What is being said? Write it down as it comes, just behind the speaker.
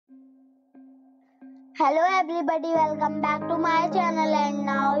Hello everybody, welcome back to my channel, and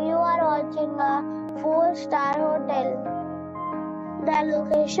now you are watching a 4-star hotel. The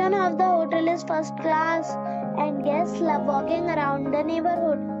location of the hotel is first class and guests love walking around the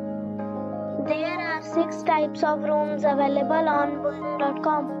neighborhood. There are 6 types of rooms available on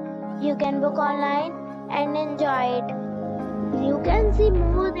booking.com. You can book online and enjoy it. You can see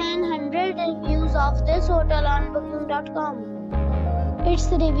more than 100 reviews of this hotel on booking.com. Its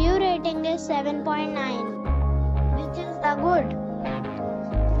review rating is 7.9, which is the good.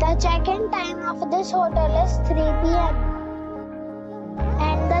 The check-in time of this hotel is 3 p.m.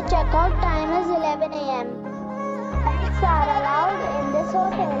 and the check-out time is 11 a.m. Pets are allowed in this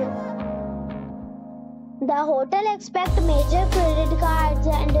hotel. The hotel accepts major credit cards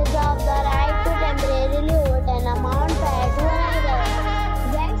and reserves the right to temporarily hold an amount prior to arrival.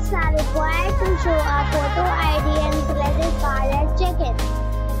 Guests are required to show a photo ID and credit card at check-in.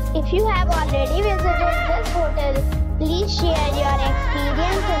 If you have already visited this hotel, please share your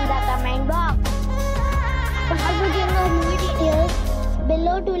experience in the comment box. For booking or more details,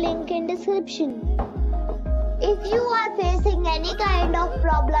 below to link in description. If you are facing any kind of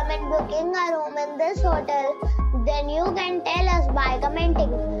problem in booking a room in this hotel, then you can tell us by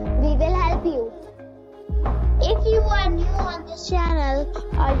commenting. We will help you. If you are new on this channel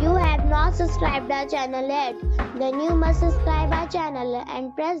or you have not subscribed our channel yet, then you must subscribe our channel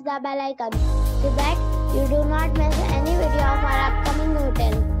and press the bell icon so that you do not miss any video of our upcoming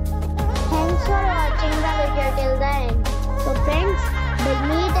hotel. Thanks for watching the video till the end. So friends, we'll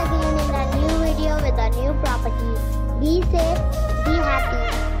meet again in a new video with a new property. Be safe, be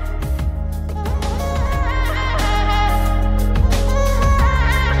happy.